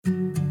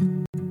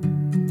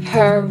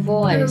Her Her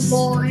voice.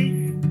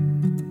 voice.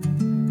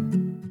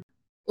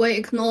 We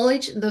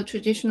acknowledge the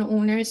traditional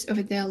owners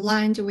of the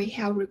land we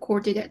have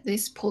recorded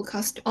this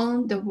podcast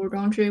on, the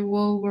Wurundjeri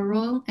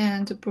Wurrung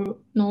and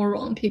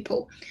Bunurong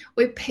people.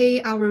 We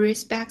pay our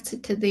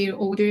respect to their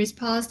elders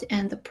past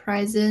and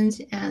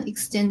present and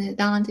extend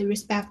that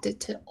respect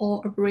to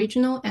all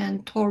Aboriginal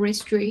and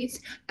Torres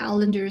Strait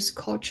Islanders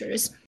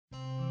cultures.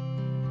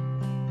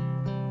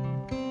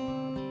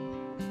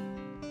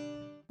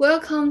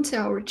 Welcome to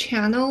our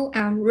channel.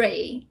 I'm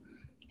Ray.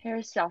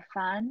 Here's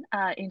Xiaofan.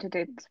 In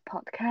today's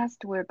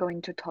podcast, we're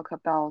going to talk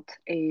about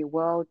a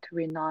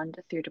world-renowned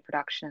theater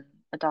production,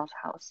 A Doll's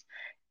House,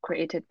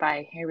 created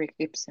by Henrik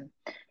Ibsen.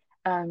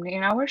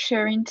 In our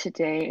sharing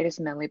today, it is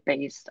mainly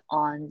based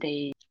on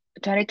the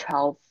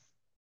 2012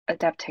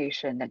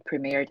 adaptation that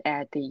premiered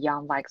at the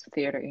Young Vics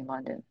Theatre in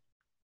London.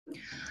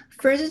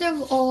 First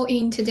of all,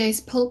 in today's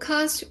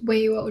podcast,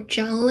 we will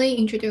generally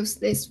introduce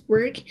this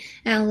work,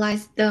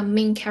 analyze the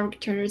main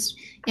characters,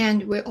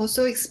 and we'll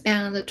also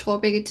expand the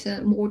topic to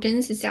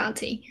modern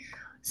society.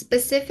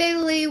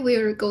 Specifically,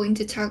 we're going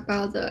to talk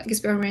about the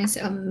experience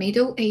of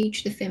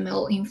middle-aged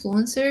female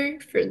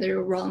influencer, further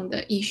around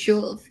the issue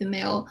of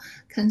female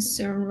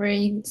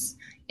concerns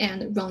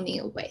and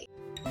running away.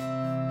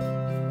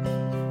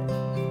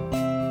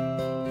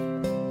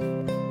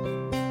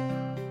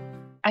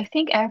 I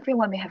think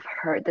everyone may have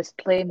heard this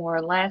play more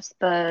or less,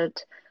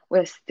 but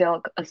we'll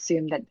still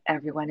assume that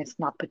everyone is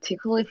not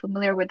particularly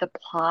familiar with the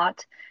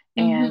plot,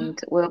 and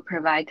we'll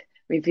provide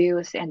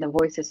reviews and the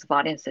voices of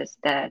audiences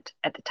that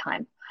at the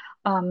time.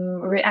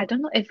 Ray, I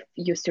don't know if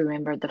you still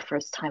remember the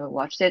first time I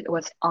watched it. It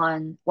was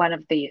on one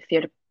of the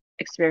theater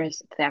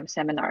experience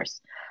seminars.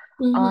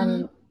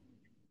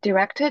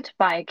 Directed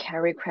by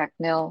Carrie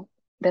Cracknell,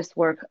 this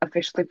work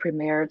officially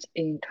premiered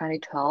in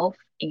 2012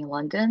 in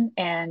London,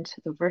 and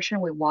the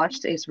version we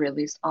watched is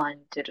released on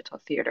digital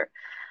theater.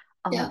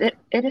 Yeah.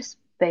 It is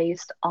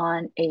based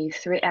on a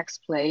 3-act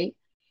play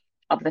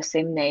of the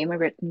same name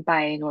written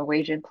by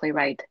Norwegian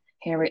playwright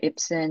Henrik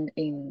Ibsen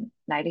in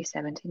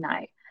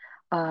 1979.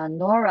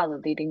 Nora, the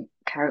leading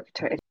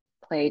character, is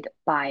played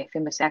by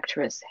famous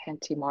actress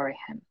Henty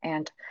Moriham,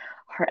 and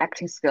her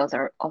acting skills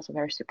are also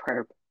very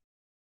superb.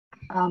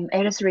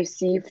 It has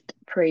received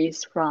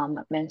praise from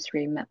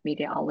mainstream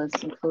media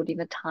outlets, including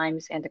The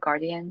Times and The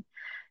Guardian.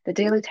 The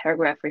Daily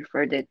Telegraph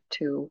referred it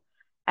to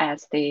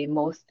as the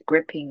most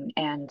gripping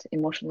and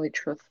emotionally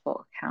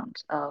truthful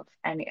account of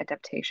any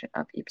adaptation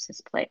of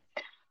Ibsen's play.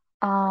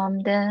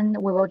 Then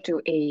we will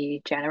do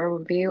a general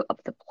review of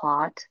the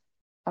plot.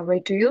 Ray,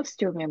 do you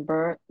still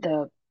remember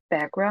the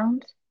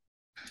background?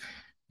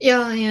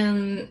 Yeah,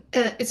 and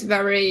it's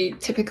very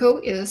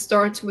typical. It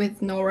starts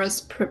with Nora's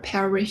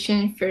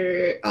preparation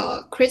for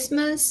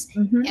Christmas,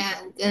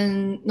 and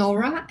then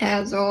Nora,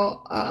 as a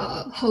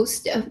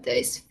host of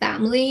this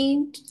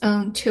family,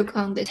 took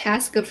on the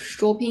task of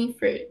shopping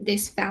for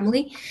this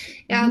family.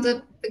 At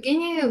the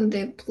beginning of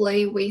the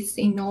play, we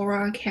see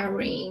Nora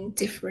carrying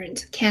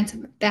different kinds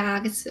of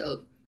bags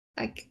of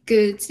like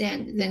goods,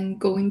 and then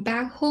going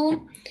back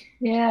home.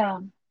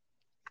 Yeah.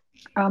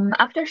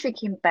 After she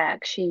came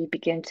back, she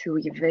began to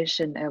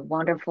envision a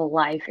wonderful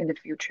life in the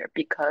future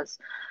because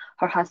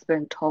her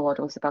husband Torvald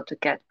was about to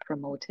get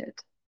promoted.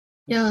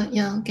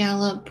 Yeah,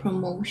 gala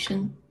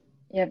promotion.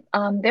 Yeah.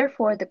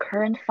 Therefore, the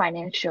current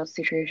financial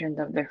situation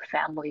of their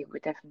family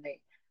would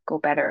definitely go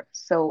better.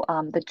 So,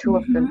 the two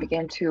of them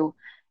began to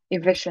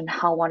envision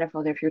how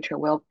wonderful their future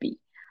will be.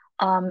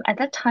 At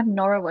that time,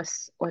 Nora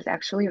was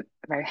actually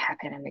very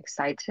happy and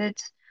excited.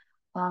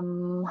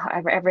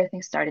 However,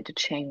 everything started to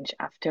change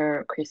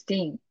after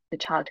Christine, the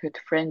childhood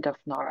friend of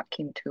Nora,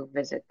 came to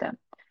visit them.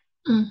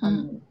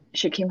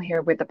 She came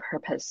here with a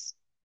purpose,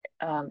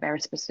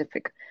 very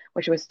specific,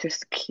 which was to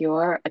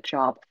secure a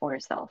job for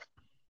herself.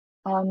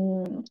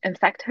 In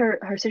fact,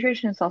 her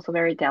situation is also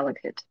very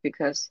delicate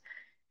because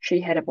she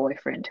had a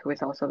boyfriend who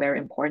is also very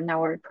important in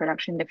our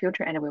production in the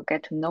future, and we'll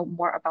get to know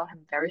more about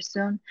him very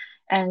soon.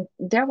 And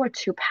there were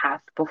two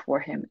paths before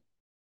him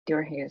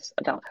during his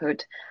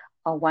adulthood.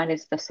 One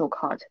is the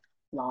so-called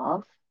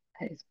love,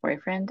 his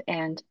boyfriend,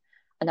 and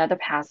another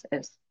path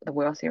is the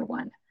wealthier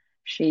one.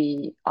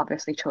 She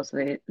obviously chose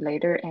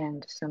later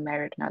and soon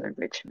married another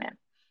rich man.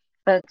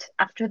 But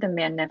after the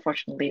man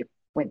unfortunately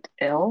went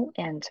ill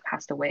and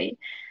passed away,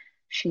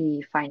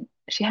 she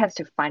has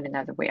to find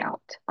another way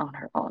out on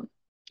her own.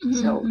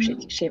 So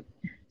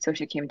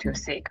she came to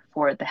seek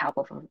for the help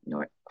of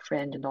her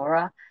friend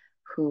Nora,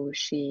 who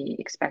she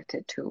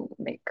expected to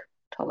make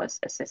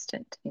Tola's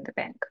assistant in the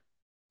bank.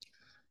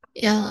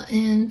 Yeah,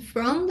 and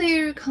from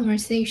their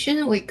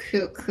conversation, we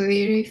could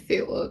clearly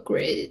feel a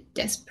great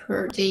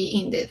desperation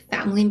in the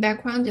family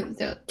background of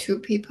the two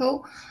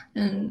people.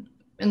 And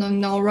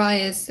Nora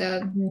is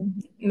a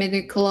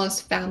middle class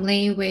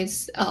family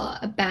with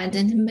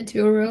abandoned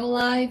material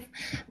life.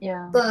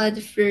 Yeah.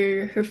 But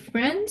for her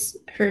friends'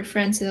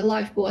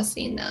 life was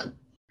in a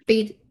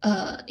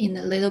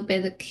little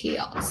bit of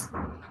chaos.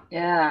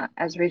 Yeah,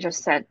 as we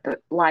just said, the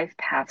life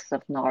paths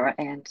of Nora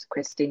and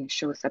Christine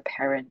shows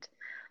apparent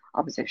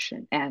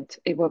opposition, and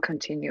it will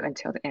continue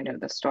until the end of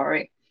the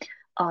story.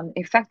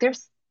 In fact,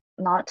 there's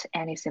not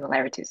any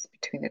similarities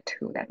between the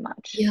two that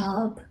much.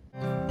 Yeah.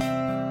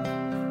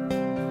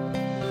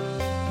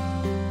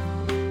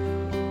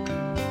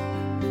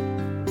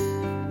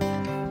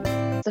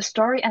 The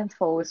story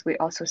unfolds, we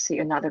also see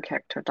another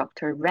character,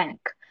 Dr. Rank.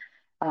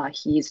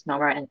 He's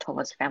Nora and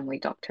Tova's family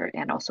doctor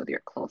and also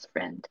their close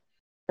friend.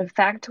 In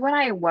fact, when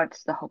I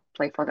watched the whole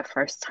play for the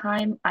first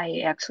time, I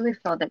actually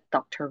felt that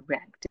Dr.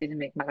 Rank didn't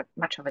make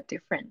much of a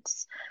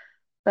difference.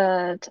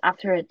 But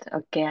after it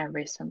again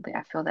recently,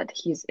 I feel that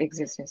his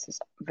existence is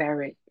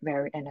very,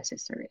 very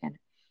unnecessary and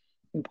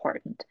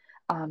important.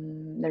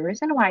 The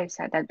reason why I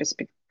said that is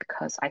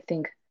because I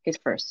think he's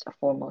first and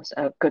foremost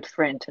a good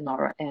friend to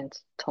Nora and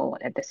Toll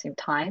at the same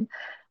time.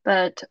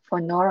 But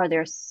for Nora,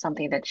 there's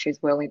something that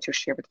she's willing to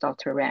share with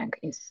Dr. Rank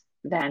is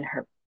than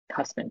her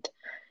husband.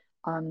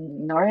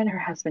 Nora and her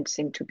husband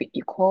seem to be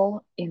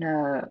equal in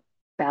a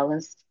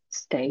balanced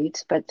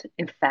state, but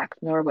in fact,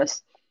 Nora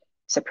was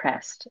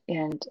suppressed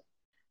and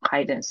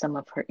hidden some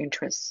of her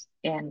interests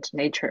and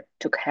nature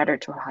to cater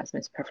to her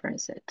husband's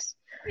preferences.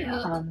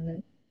 Yeah.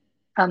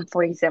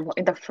 For example,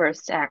 in the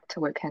first act,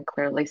 we can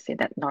clearly see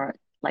that Nora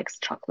likes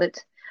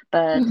chocolate,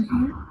 but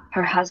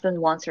her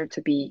husband wants her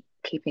to be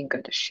keeping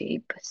good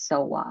shape,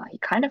 so he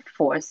kind of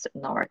forced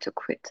Nora to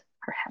quit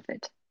her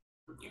habit.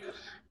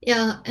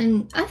 Yeah,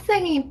 and I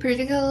think in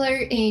particular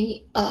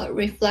it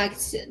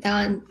reflects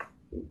that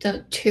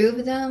the two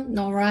of them,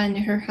 Nora and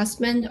her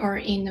husband, are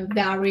in a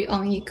very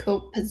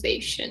unequal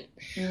position.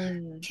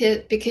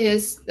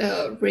 Because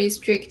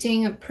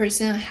restricting a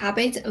person's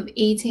habit of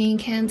eating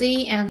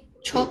candy and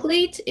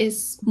chocolate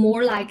is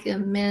more like a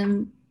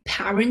man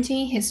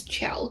parenting his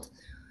child.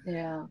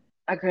 Yeah,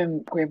 I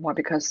couldn't agree more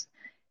because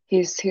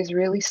he's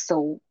really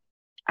so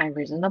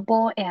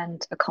unreasonable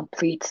and a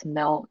complete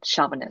male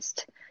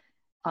chauvinist.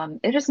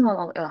 It is not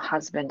only a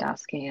husband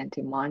asking and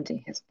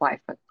demanding his wife,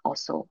 but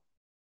also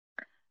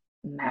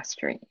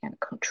mastering and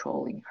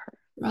controlling her.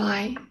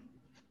 Right.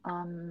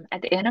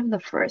 At the end of the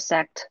first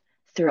act,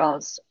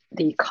 throughout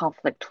the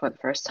conflict for the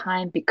first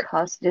time,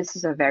 because this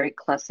is a very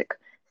classic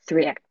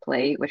three-act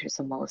play, which is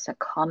the most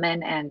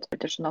common and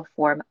traditional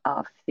form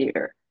of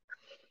theater.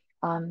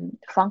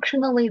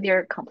 Functionally,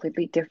 they're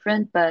completely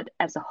different, but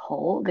as a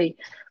whole, they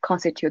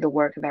constitute the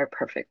work very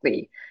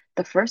perfectly.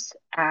 The first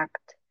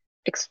act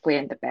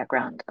explained the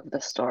background of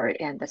the story,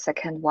 and the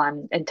second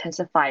one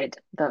intensified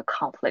the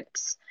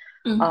conflicts.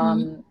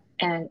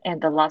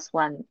 And the last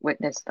one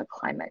witnessed the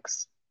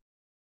climax.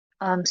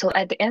 So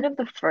at the end of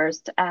the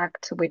first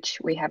act, which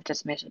we have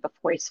just mentioned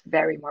before, is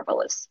very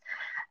marvelous.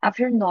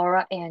 After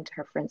Nora and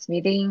her friends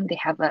meeting, they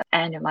have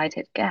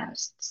animated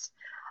guests.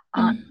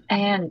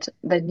 And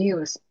the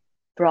news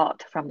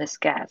brought from this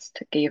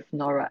guest gave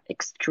Nora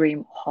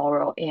extreme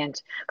horror and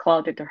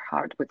clouded her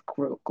heart with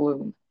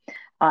gloom.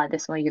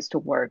 This one used to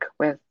work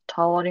with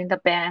Todd in the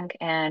bank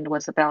and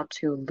was about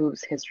to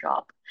lose his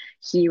job.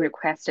 He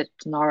requested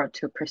Nora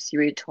to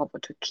persuade Todd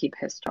to keep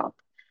his job,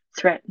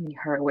 threatening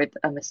her with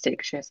a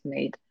mistake she has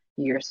made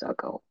years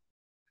ago.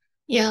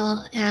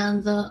 Yeah,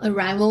 and the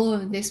arrival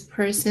of this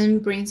person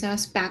brings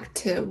us back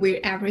to where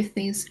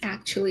everything's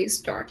actually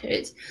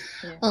started.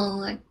 Yeah.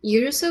 Like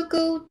years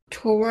ago,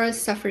 Tora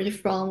suffered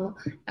from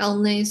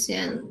illness,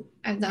 and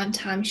at that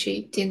time,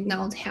 she did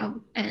not have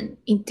an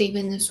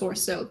independent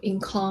source of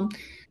income.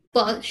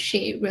 But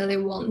she really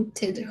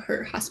wanted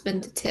her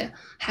husband to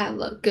have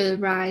a good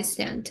rise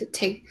and to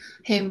take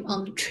him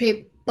on the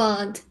trip.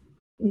 But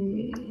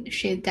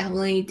she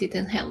definitely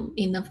didn't have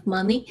enough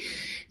money.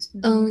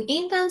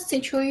 In that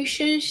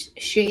situation,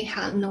 she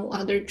had no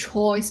other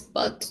choice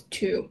but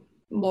to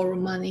borrow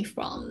money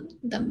from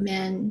the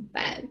man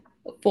by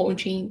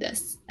forging the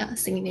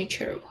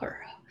signature of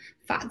her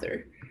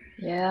father.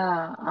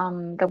 Yeah,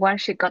 the one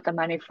she got the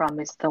money from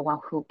is the one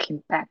who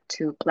came back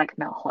to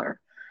blackmail her.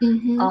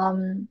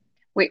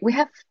 We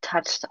have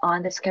touched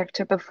on this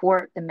character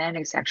before. The man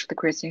is actually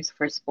Christine's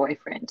first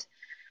boyfriend.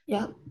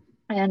 Yeah.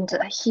 And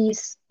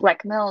his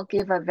blackmail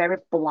gave a very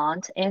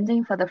blunt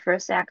ending for the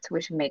first act,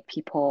 which made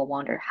people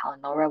wonder how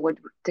Nora would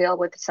deal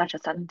with such a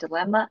sudden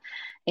dilemma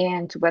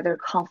and whether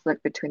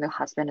conflict between the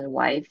husband and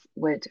wife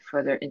would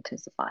further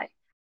intensify.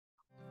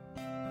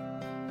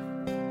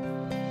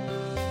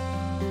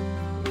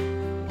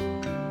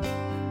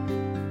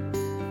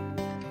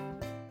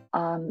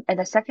 In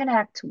the second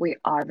act, we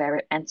are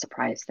very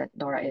unsurprised that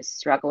Nora is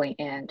struggling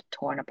and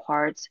torn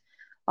apart.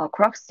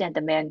 Krogstad,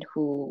 the man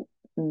who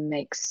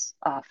makes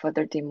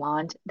further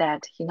demand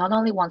that he not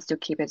only wants to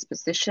keep his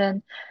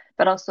position,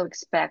 but also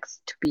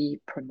expects to be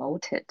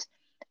promoted.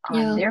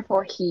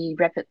 Therefore, he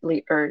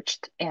rapidly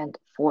urged and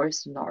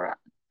forced Nora,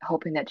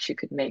 hoping that she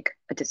could make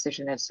a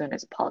decision as soon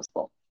as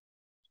possible.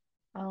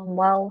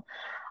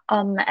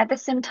 At the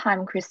same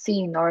time,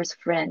 Christine, Nora's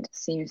friend,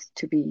 seems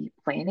to be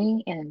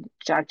planning and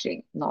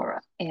judging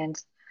Nora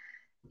and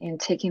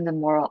taking the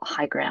moral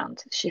high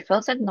ground. She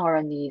feels that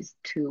Nora needs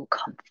to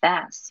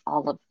confess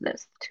all of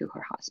this to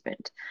her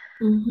husband.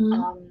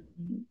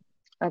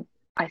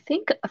 I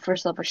think,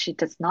 first of all, she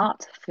does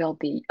not feel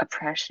the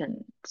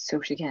oppression,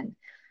 so she can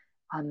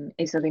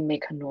easily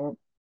make a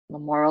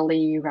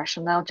morally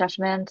rational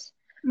judgment.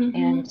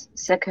 And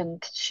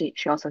second, she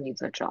also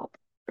needs a job,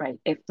 right?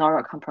 If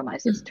Nora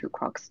compromises to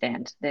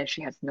Krogstad, then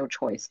she has no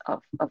choice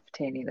of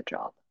obtaining the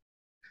job.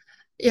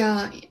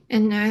 Yeah,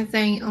 and I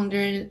think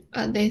under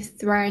this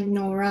thread,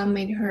 Nora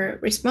made her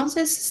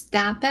responses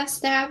step by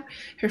step.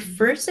 Her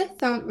first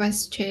thought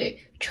was to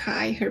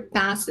try her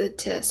best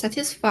to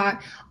satisfy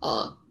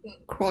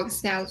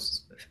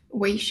Krogstad's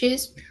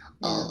wishes.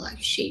 Like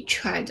she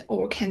tried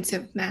all kinds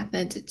of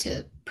methods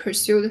to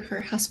pursue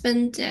her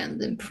husband and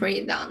then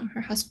pray that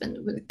her husband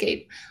would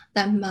give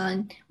that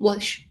man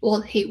what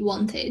he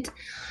wanted.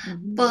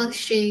 But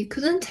she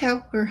couldn't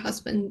tell her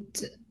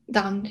husband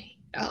that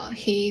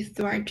he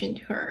threatened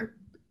her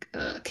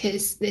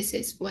because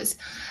was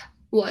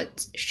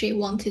what she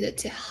wanted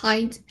to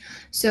hide.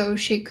 So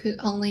she could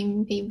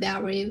only be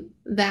very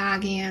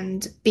vague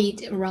and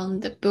beat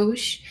around the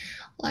bush.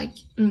 Like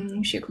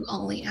she could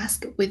only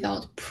ask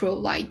without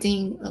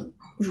providing a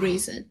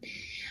reason.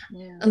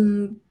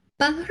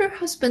 But her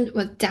husband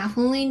would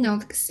definitely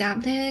not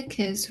accept it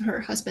because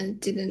her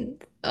husband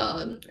didn't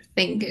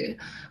think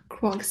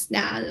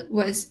Krogstad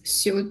was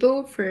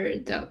suitable for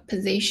the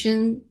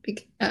position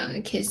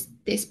because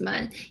this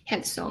man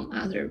had some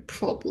other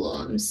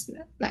problems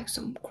like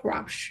some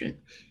corruption.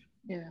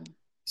 Yeah.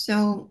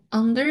 So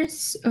under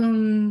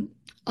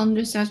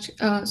such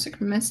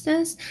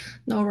circumstances,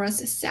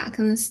 Nora's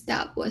second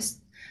step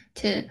was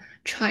to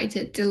try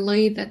to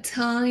delay the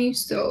time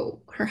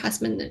so her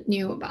husband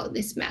knew about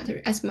this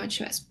matter as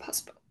much as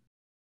possible.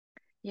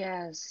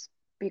 Yes,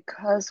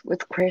 because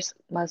with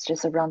Christmas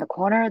just around the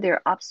corner,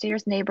 their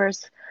upstairs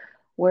neighbors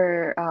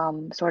were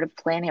sort of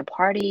planning a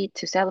party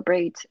to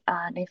celebrate.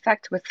 And in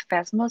fact, with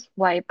Phasma's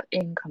wife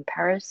in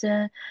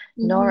comparison,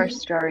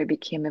 Nora's story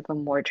became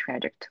even more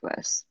tragic to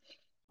us.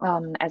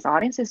 As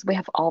audiences, we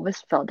have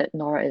always felt that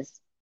Nora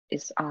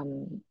is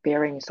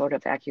bearing sort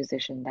of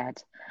accusation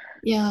that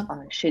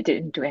she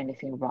didn't do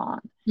anything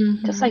wrong.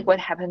 Just like what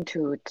happened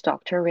to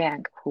Dr.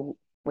 Rank, who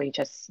we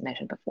just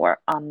mentioned before.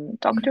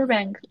 Dr.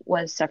 Rank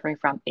was suffering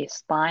from a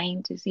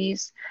spine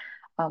disease,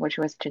 which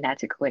was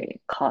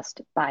genetically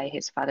caused by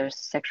his father's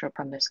sexual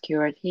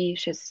promiscuity.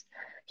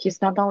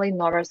 He's not only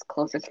Nora's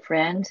closest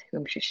friend,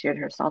 whom she shared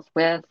herself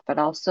with, but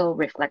also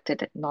reflected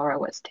that Nora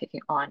was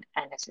taking on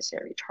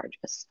unnecessary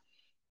charges.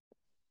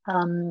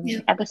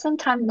 At the same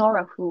time,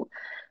 Nora, who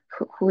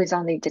is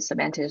on the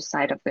disadvantaged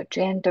side of the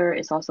gender,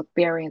 is also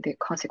bearing the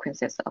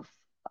consequences of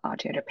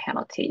gender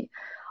penalty.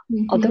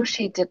 Although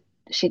she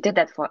did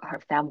that for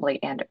her family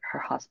and her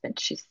husband,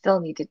 she still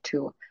needed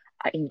to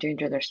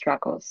engender their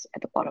struggles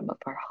at the bottom of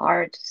her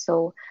heart.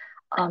 So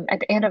at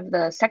the end of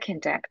the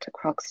second act,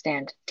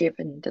 Krogstad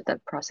deepened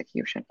the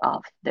prosecution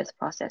of this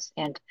process,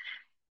 and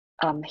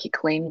he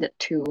claimed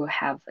to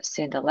have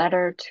sent a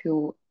letter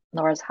to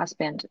Nora's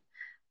husband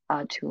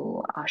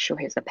to show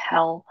his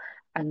appeal.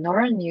 And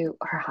Nora knew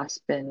her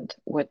husband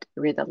would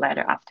read the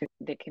letter after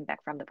they came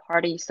back from the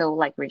party. So,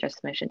 like we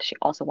just mentioned, she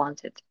also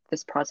wanted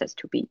this process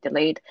to be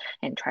delayed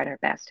and tried her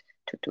best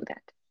to do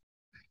that.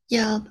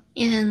 Yeah,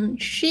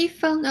 and she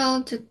found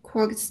out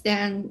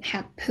Krogstad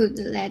had put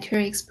the letter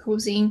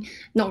exposing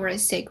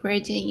Nora's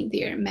secret in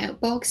their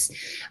mailbox,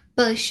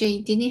 but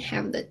she didn't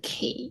have the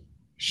key.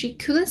 She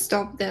couldn't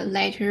stop the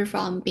letter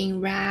from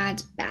being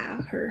read by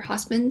her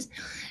husband.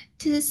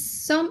 To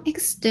some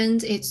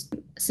extent, it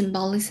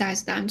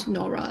symbolizes that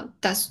Nora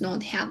does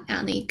not have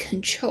any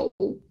control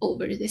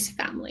over this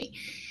family.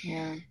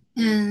 Yeah.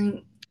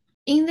 And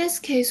in this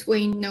case,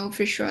 we know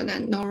for sure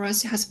that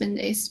Nora's husband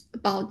is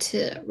about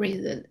to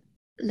read the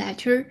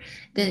letter.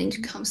 Then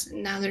it comes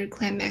another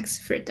climax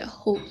for the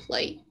whole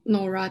play.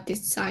 Nora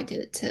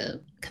decided to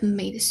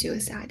commit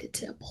suicide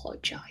to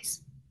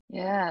apologize.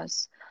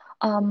 Yes.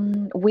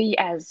 We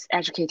as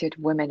educated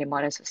women in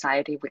modern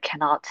society, we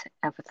cannot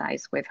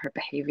empathize with her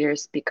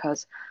behaviors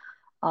because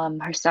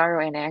her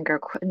sorrow and anger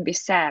couldn't be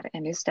said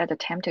and instead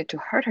attempted to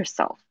hurt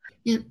herself.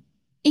 Yeah.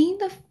 In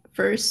the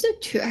first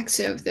two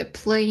acts of the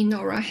play,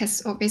 Nora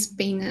has always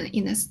been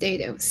in a state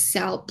of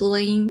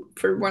self-blame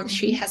for what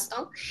she has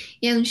done,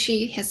 and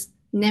she has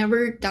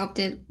never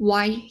doubted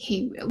why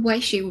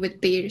she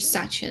would bear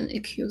such an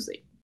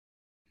accusation.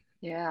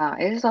 Yeah,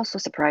 it is also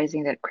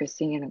surprising that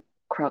Christine and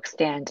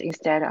Krogstad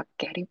instead of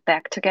getting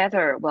back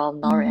together while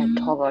Nora and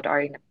Torvald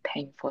are in a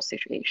painful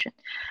situation.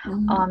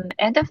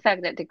 And the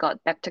fact that they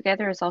got back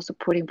together is also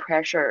putting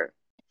pressure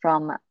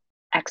from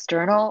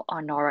external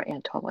on Nora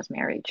and Torvald's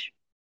marriage.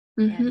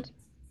 And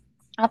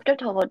after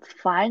Torvald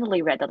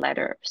finally read the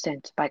letter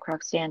sent by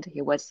Krogstad,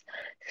 he was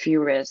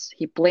furious.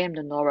 He blamed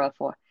Nora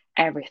for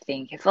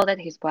everything. He felt that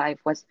his wife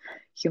was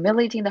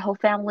humiliating the whole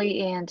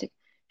family and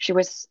she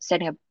was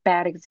setting a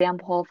bad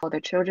example for the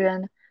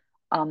children.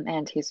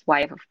 And his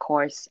wife, of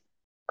course,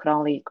 could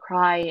only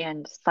cry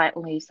and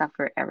silently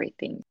suffer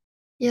everything.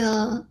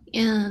 Yeah,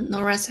 and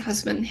Nora's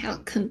husband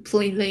had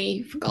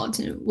completely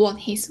forgotten what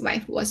his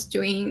wife was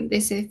doing.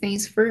 These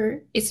things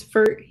for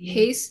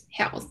his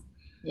health.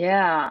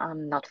 Yeah,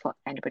 not for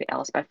anybody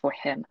else, but for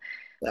him.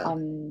 Yeah.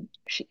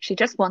 She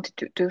just wanted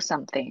to do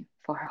something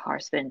for her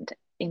husband,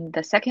 in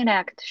the second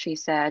act, she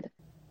said,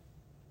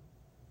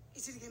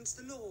 "Is it against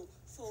the law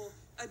for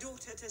a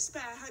daughter to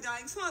spare her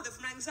dying father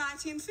from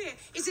anxiety and fear?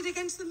 Is it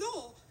against the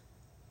law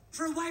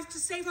for a wife to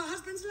save her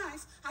husband's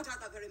life? I doubt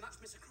that very much,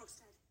 Mr.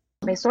 Crosstead."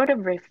 It sort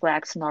of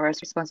reflects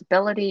Nora's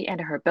responsibility and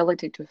her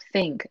ability to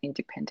think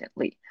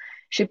independently.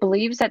 She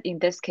believes that in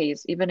this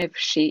case, even if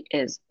she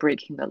is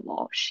breaking the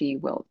law, she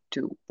will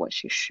do what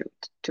she should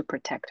to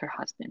protect her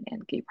husband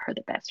and give her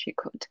the best she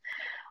could.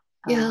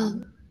 Yeah.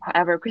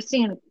 However,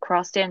 Christine and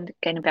Crosstead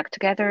getting back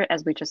together,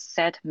 as we just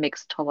said,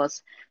 makes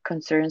Tova's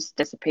concerns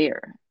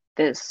disappear.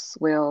 This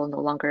will no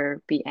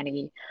longer be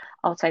any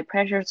outside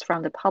pressures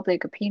from the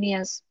public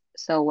opinions,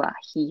 so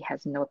he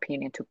has no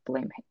opinion to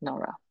blame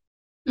Nora.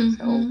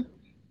 So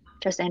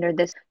just under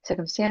these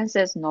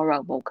circumstances,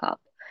 Nora woke up.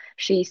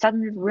 She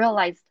suddenly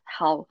realized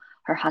how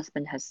her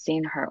husband has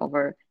seen her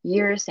over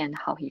years and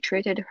how he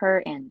treated her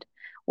and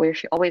where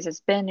she always has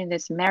been in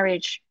this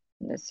marriage,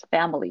 in this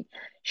family.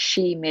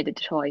 She made a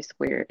choice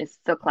where it's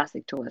so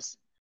classic to us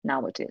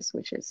nowadays,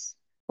 which is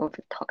what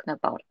we're talking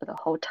about the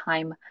whole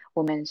time,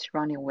 women's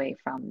running away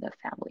from the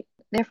family.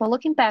 Therefore,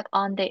 looking back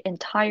on the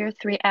entire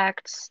three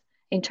acts,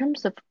 in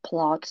terms of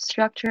plot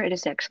structure, it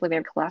is actually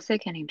very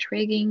classic and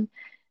intriguing.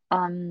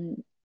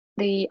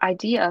 The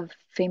idea of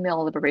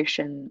female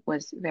liberation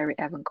was very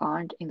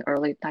avant-garde in the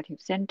early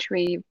 19th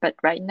century, but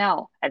right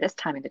now, at this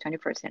time in the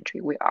 21st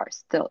century, we are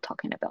still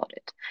talking about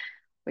it,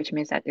 which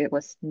means that it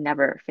was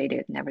never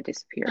faded, never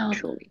disappeared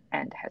truly,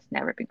 and has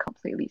never been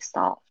completely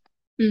solved.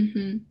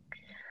 In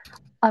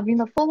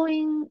the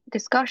following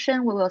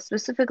discussion, we will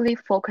specifically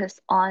focus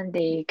on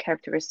the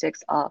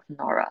characteristics of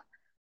Nora.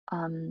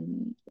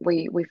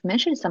 We've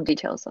mentioned some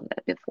details on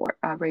that before.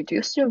 Ray, do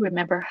you still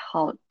remember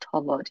how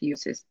Tolbert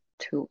uses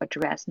to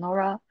address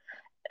Nora,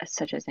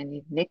 such as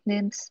any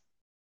nicknames?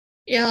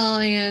 Yeah,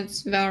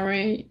 it's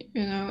very,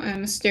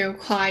 I'm still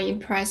quite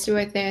impressed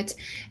with it.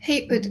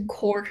 He would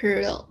call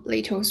her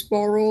Little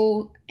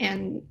Sparrow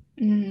and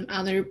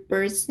other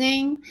birds'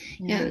 name.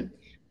 And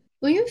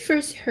when you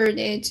first heard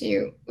it,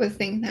 you would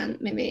think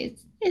that maybe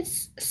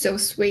it's so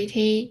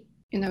sweetie,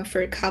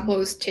 for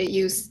couples to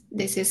use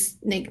these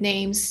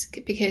nicknames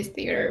because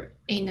they're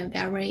in a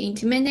very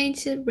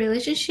intimate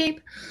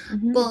relationship.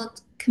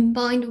 But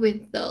combined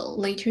with the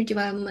later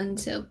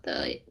development of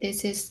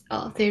this is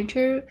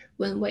theater,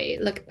 when we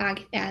look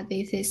back at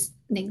these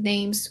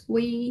nicknames,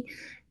 we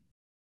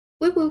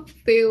will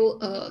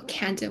feel a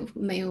kind of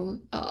male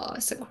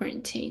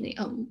security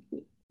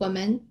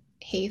woman.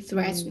 He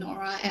threats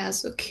Nora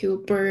as a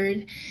cute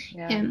bird,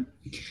 and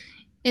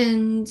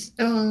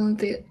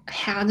the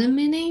hidden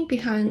meaning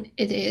behind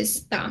it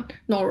is that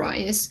Nora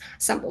is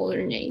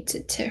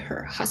subordinated to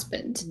her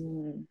husband.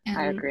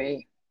 I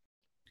agree.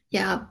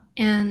 Yeah,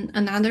 and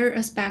another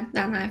aspect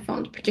that I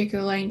found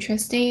particularly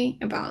interesting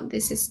about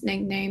these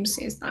nicknames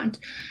is that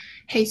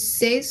he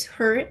sees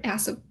her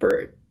as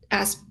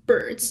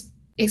birds,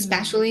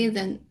 especially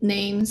the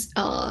names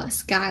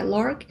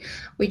Skylark,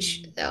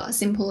 which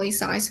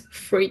symbolizes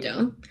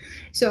freedom.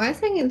 So I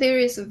think there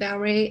is a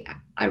very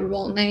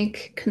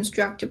ironic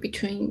construct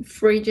between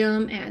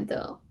freedom and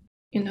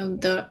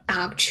the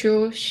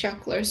actual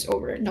shackles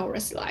over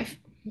Nora's life.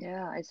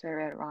 Yeah, it's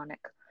very ironic.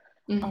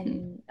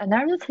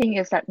 Another thing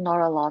is that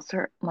Nora lost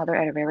her mother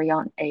at a very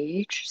young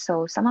age,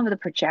 so some of the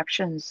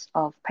projections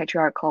of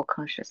patriarchal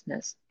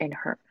consciousness in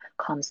her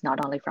comes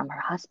not only from her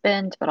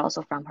husband, but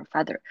also from her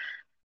father.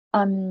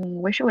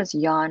 When she was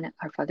young,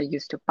 her father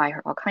used to buy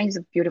her all kinds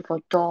of beautiful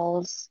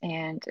dolls,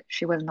 and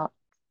she was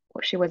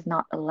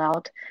not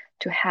allowed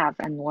to have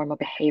a normal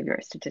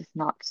behaviors. It does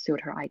not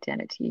suit her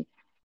identity.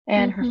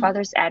 And her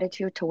father's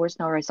attitude towards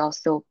Nora is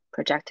also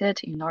projected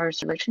in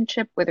Nora's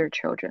relationship with her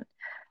children,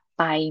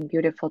 buying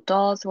beautiful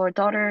dolls for her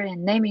daughter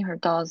and naming her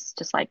dolls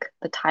just like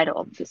the title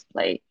of the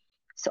display.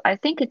 So I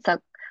think it's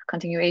a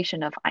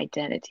continuation of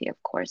identity,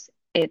 of course.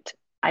 It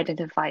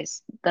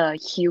identifies the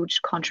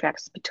huge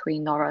contrasts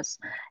between Nora's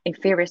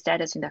inferior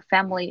status in the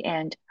family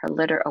and her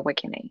later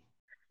awakening.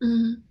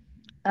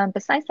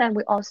 Besides that,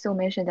 we also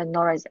mentioned that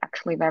Nora is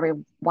actually very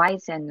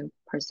wise and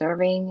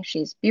preserving.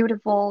 She's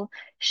beautiful,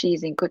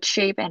 she's in good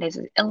shape, and is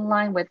in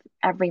line with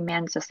every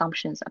man's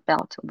assumptions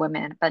about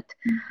women. But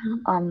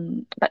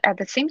at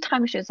the same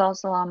time, she's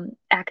also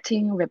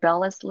acting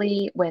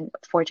rebelliously when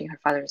forging her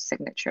father's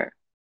signature.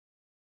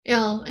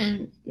 Yeah,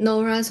 and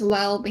Nora's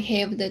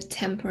well-behaved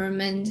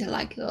temperament,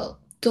 like a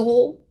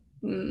doll,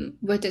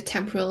 would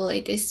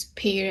temporarily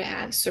disappear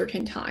at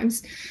certain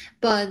times.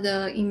 But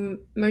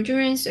the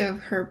emergence of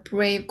her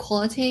brave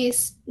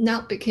qualities,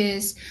 not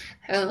because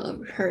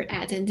of her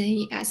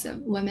identity as a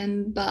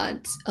woman,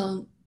 but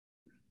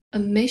a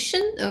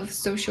mission of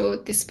social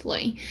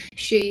discipline.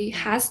 She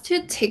has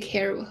to take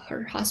care of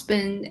her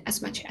husband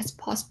as much as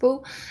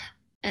possible,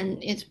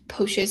 and it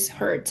pushes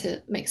her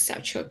to make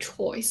such a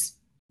choice.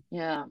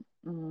 Yeah.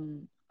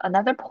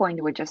 Another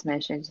point we just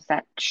mentioned is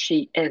that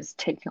she is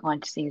taking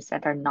on things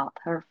that are not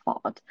her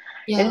fault.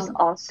 It is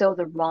also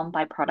the wrong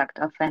byproduct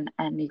of an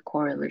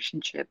unequal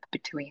relationship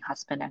between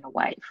husband and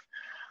wife.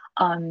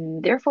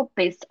 Therefore,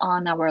 based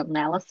on our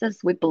analysis,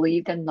 we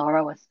believe that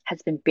Nora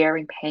has been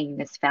bearing pain in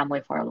this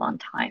family for a long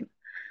time.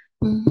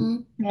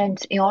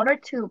 And in order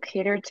to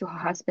cater to her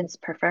husband's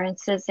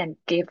preferences and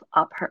give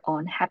up her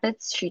own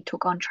habits, she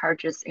took on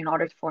charges in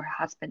order for her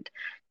husband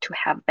to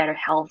have better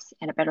health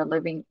and a better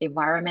living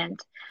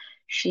environment.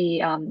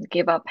 She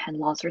gave up and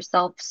lost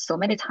herself so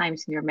many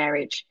times in her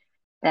marriage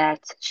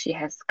that she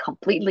has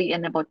completely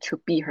unable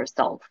to be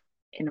herself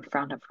in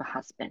front of her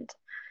husband.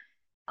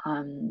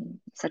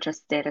 Such a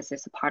status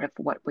is a part of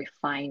what we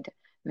find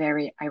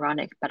very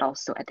ironic, but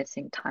also at the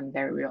same time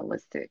very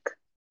realistic.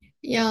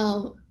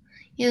 Yeah.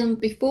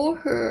 And before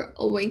her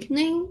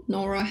awakening,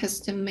 Nora has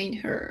to meet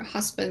her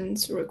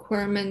husband's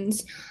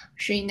requirements.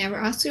 She never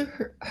asked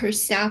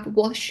herself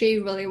what she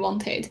really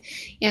wanted.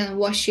 And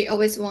what she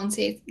always wants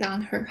is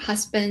that her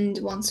husband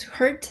wants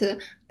her to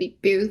be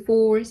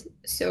beautiful,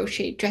 so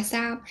she dress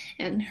up,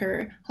 and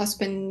her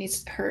husband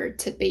needs her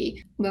to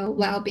be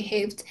well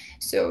behaved,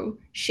 so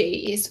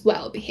she is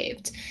well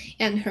behaved.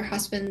 And her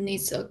husband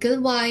needs a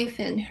good wife,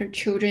 and her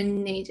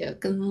children need a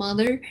good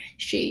mother.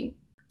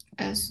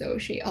 So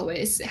she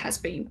always has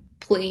been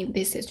playing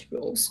these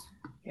roles.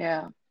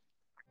 Yeah.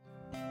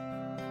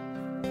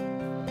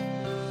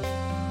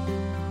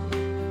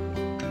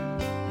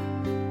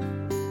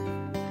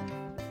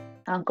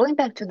 Going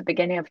back to the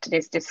beginning of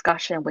today's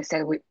discussion, we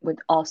said we would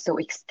also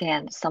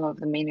extend some of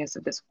the meanings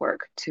of this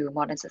work to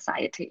modern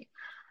society.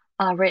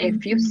 Ray,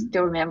 if you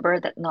still remember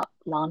that not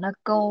long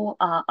ago,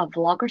 a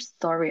vlogger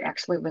story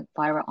actually went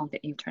viral on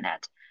the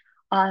internet.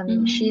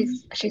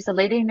 She's a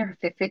lady in her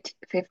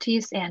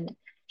 50s and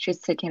she's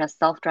taking a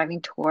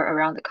self-driving tour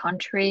around the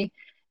country.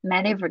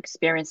 Many of her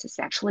experiences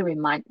actually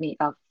remind me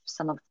of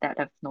some of that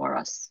of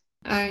Nora's.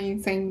 I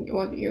think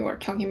what you are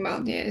talking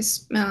about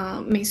is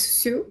Miss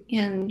Sue,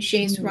 and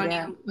she's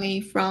running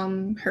away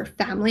from her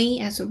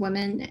family as a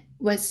woman.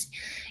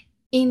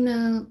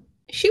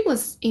 She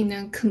was in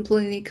a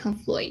completely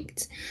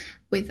conflict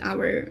with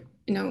our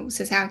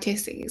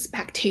society's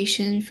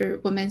expectation for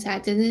women's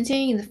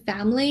identity in the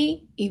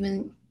family,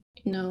 even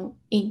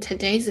in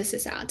today's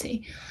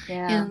society.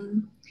 Yeah.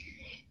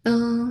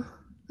 And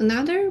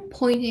another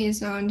point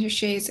is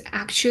she's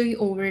actually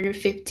over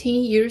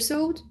 15 years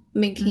old,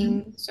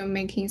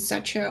 making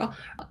such a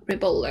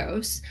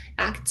rebellious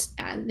act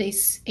at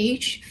this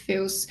age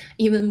feels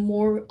even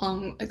more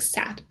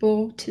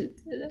unacceptable to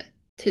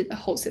the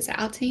whole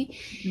society.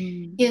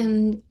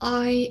 And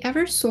I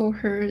ever saw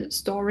her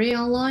story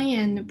online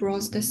and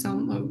browsed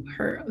some of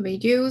her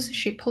videos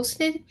she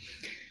posted.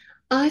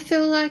 I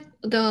feel like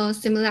the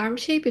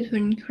similarity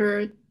between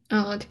her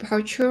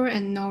departure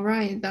and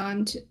Nora is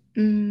that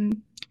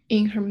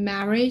in her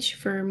marriage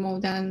for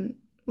more than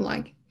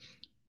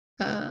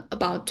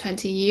about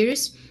 20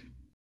 years,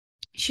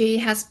 she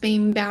has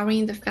been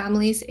bearing the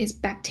family's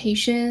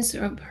expectations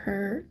of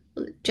her,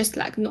 just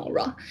like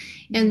Nora,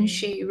 and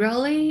she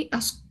really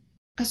asks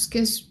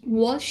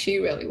what she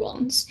really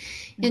wants.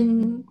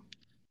 And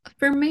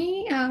for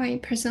me,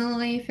 I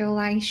personally feel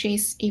like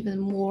she's even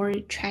more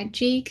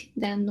tragic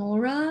than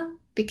Nora,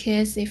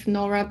 because if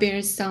Nora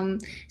bears some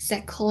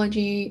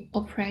psychology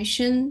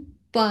oppression,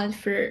 but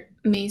for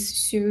Miss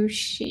Sue,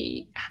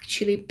 she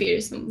actually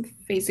bears some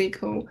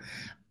physical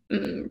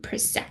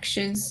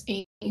perceptions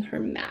in her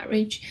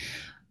marriage.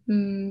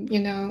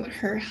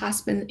 Her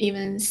husband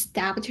even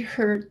stabbed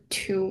her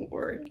 2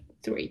 or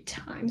 3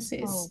 times.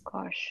 Oh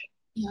gosh.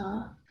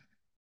 Yeah.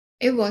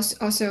 It was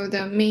also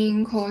the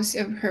main cause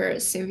of her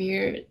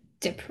severe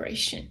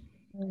depression.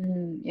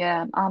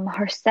 Yeah.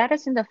 Her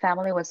status in the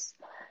family was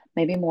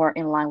maybe more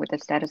in line with the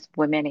status of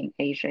women in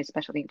Asia,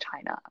 especially in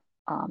China,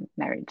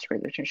 marriage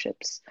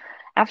relationships.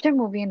 After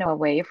moving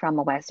away from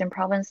a western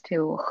province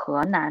to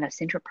Henan, a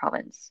central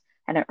province,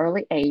 at an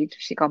early age,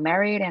 she got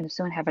married and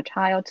soon have a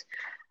child,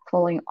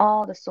 following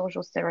all the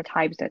social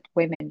stereotypes that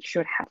women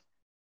should have.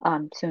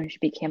 Soon she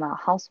became a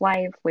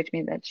housewife, which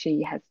means that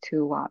she has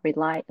to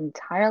rely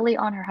entirely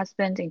on her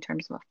husband in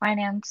terms of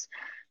finance.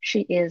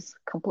 She is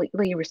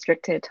completely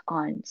restricted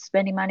on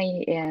spending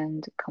money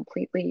and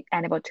completely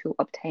unable to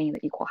obtain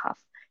the equal half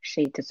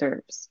she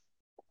deserves.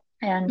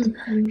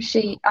 And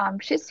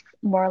she's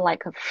more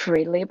like a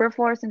free labor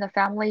force in the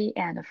family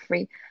and a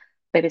free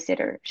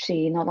babysitter.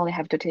 She not only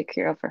have to take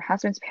care of her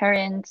husband's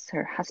parents,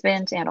 her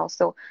husband, and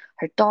also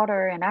her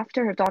daughter. And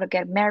after her daughter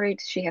get married,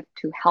 she have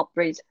to help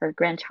raise her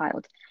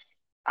grandchild.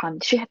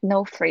 She had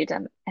no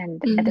freedom, and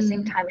at the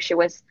same time, she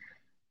was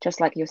just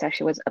like you said,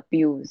 she was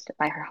abused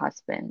by her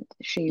husband.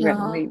 She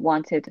really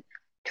wanted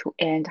to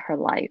end her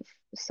life.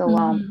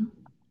 So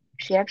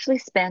she actually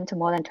spent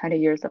more than 20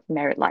 years of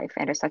married life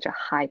under such a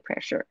high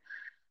pressure.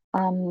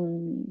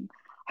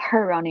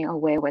 Her running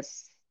away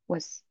was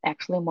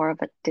actually more of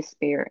a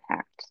despair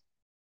act.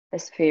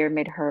 This fear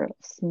made her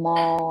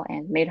small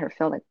and made her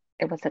feel like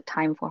it was a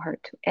time for her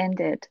to end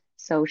it.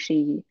 So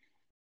she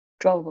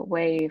drove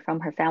away from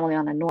her family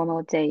on a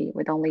normal day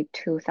with only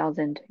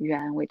 2,000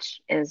 yuan,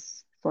 which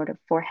is sort of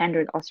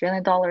 400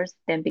 Australian dollars,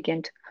 then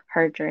began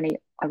her journey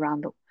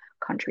around the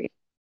country.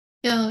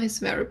 Yeah, it's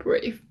very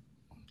brave.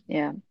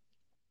 Yeah.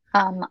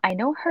 I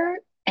know her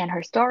and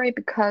her story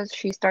because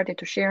she started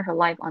to share her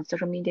life on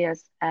social media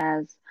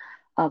as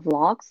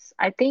vlogs.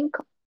 I think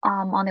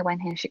on the one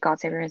hand she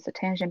got everyone's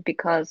attention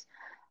because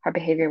her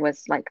behavior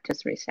was like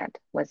just reset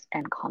was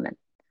uncommon.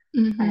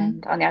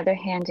 And on the other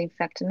hand, in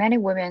fact, many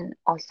women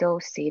also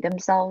see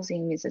themselves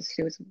in Mrs.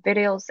 Su's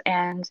videos,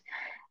 and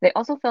they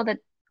also feel that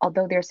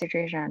although their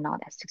situation are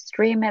not as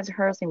extreme as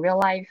hers in real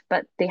life,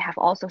 but they have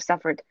also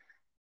suffered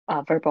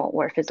verbal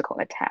or physical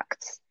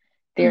attacks.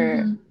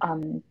 They're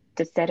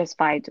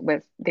dissatisfied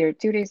with their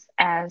duties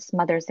as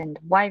mothers and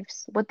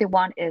wives. What they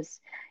want is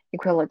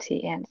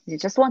equality, and they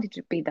just wanted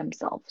to be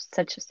themselves.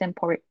 Such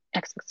simple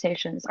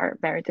expectations are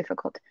very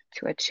difficult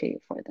to achieve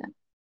for them.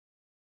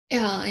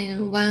 Yeah,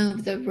 and one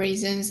of the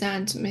reasons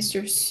that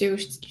Mr.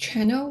 Su's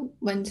channel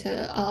went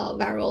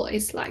viral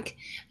is like,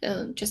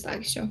 just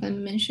like Xiaofan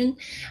mentioned,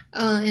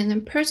 and I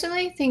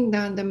personally think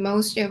that the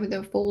most of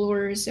the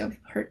followers of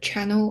her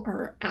channel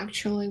are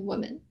actually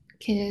women,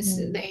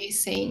 because they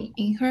say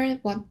in her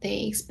what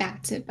they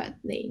expected, but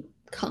they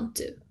can't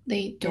do.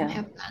 They don't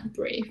have that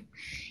brave.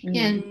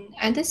 And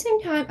at the same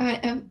time,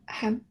 I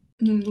have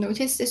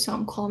noticed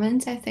some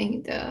comments. I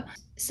think the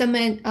sum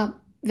it up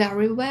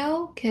very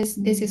well, because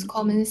this is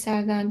common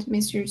said that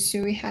Mr.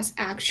 Sui has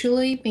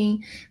actually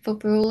been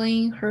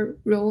fulfilling her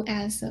role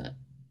as a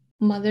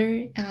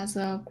mother, as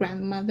a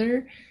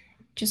grandmother,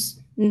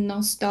 just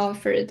non-stop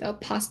for the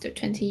past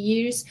 20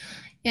 years.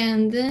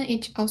 And then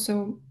it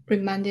also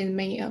reminded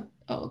me of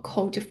a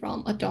quote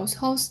from Adult's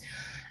House.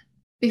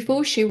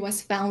 Before she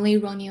was finally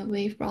running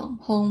away from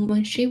home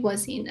when she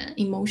was in an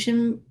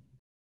emotion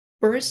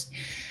burst,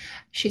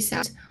 she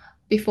said,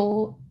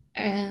 before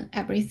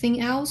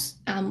everything else,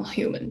 I'm a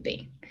human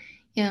being.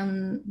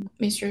 And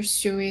Mr.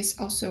 Su is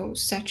also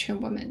such a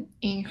woman.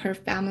 In her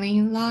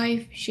family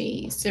life,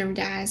 she served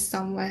as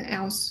someone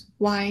else's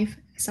wife,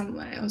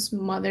 someone else's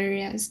mother,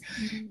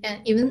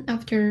 and even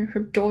after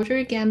her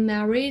daughter got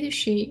married,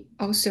 she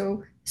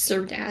also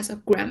served as a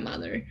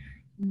grandmother.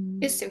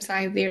 It seems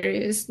like there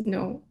is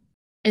no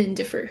end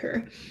for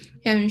her,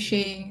 and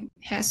she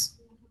has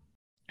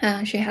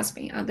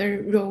been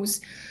other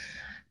roles.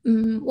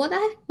 What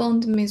I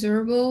found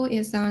miserable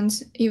is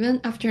that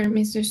even after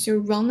Mr. Su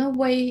ran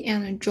away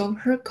and drove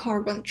her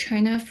car around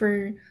China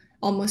for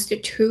almost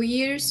 2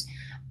 years,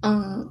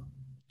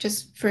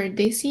 just for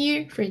this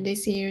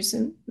year's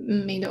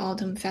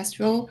Mid-Autumn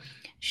Festival,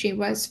 she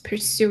was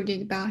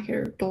pursued by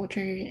her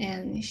daughter,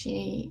 and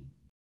she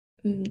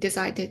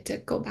decided to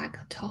go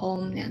back to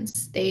home and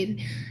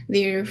stayed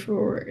there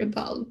for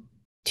about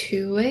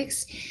 2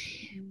 weeks.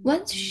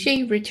 Once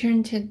she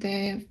returned to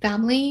the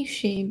family,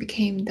 she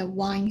became the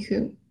one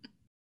who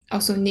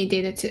also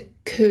needed to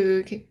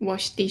cook,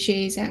 wash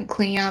dishes, and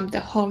clean up the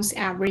house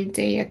every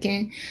day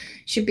again.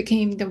 She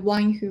became the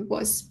one who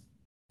was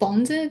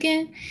bonded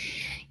again.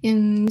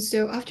 And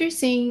so after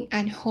staying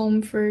at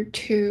home for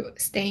 2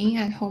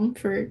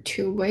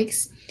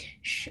 weeks,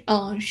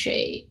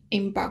 she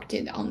embarked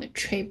on a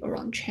trip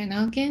around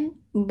China again.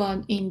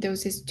 But in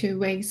those 2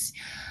 weeks,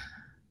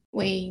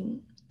 we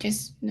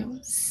just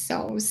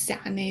saw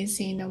sadness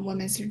in a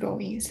woman's role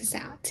in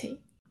society.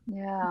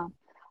 Yeah.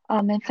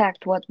 In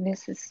fact, what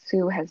Mrs.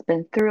 Su has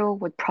been through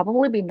would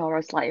probably be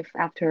Nora's life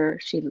after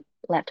she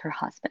left her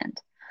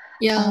husband.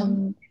 Yeah.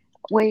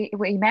 We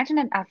imagine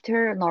that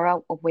after Nora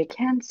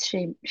awakens,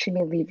 she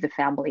may leave the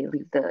family,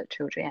 leave the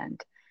children,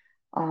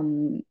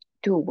 and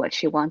do what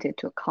she wanted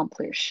to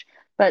accomplish.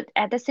 But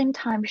at the same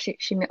time,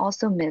 she may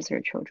also miss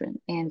her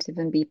children and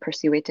even be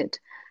persuaded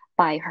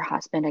by her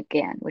husband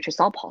again, which is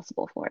all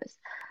possible for us.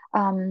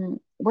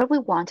 What we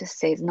want to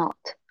say is not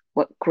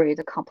what great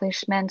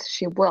accomplishments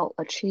she will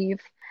achieve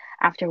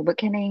after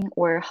awakening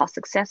or how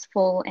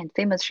successful and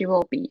famous she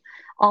will be.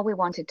 All we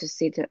wanted to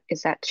see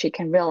is that she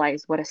can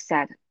realize what a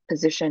sad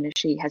position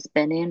she has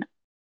been in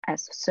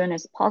as soon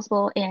as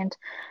possible and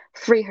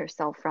free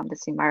herself from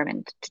this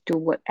environment to do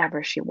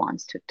whatever she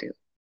wants to do.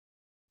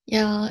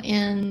 Yeah,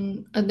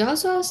 and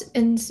also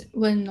ends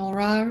when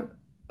Nora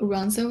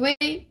runs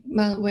away.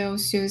 But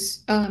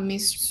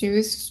Miss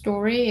Sue's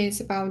story is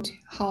about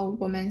how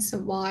women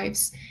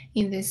survives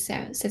in this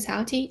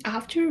society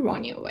after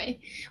running away,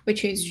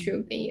 which is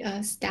should be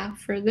a step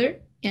further.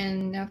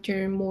 And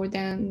after more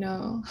than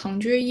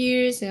 100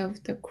 years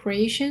of the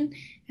creation,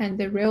 and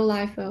the real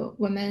life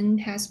woman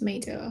has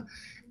made a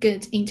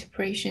good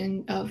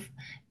interpretation of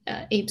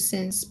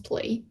Ibsen's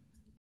play.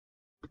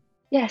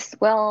 Yes,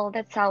 well,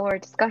 that's our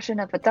discussion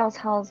of Adult's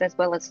House as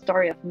well as the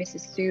story of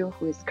Mrs. Su,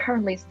 who is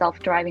currently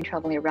self-driving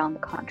traveling around the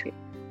country.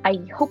 I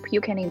hope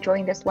you can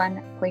enjoy this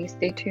one. Please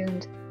stay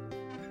tuned.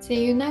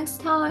 See you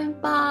next time.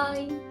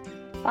 Bye.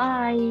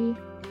 Bye.